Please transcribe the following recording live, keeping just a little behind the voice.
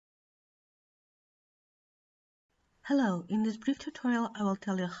Hello, in this brief tutorial I will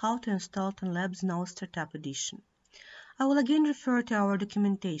tell you how to install Tondev Node Startup Edition. I will again refer to our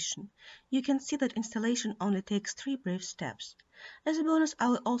documentation. You can see that installation only takes 3 brief steps. As a bonus, I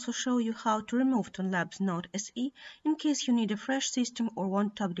will also show you how to remove Tondev Node SE in case you need a fresh system or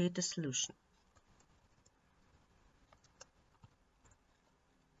want to update the solution.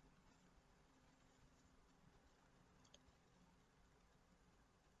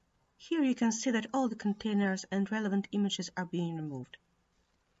 Here you can see that all the containers and relevant images are being removed.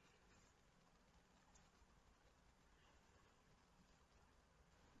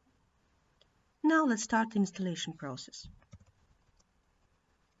 Now let's start the installation process.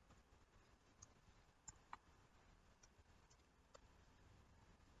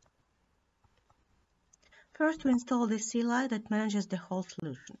 First, we install the CLI that manages the whole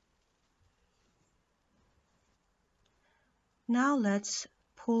solution. Now let's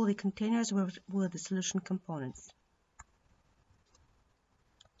pull the containers with the solution components.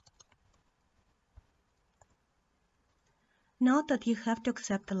 Note that you have to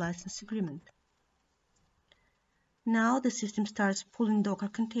accept the license agreement. Now the system starts pulling Docker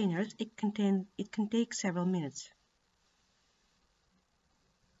containers. It can take several minutes.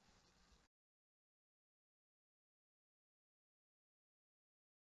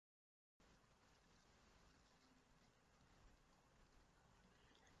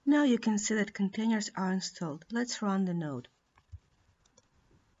 Now you can see that containers are installed. Let's run the node.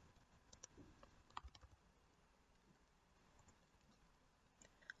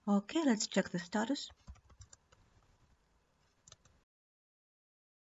 Okay, let's check the status.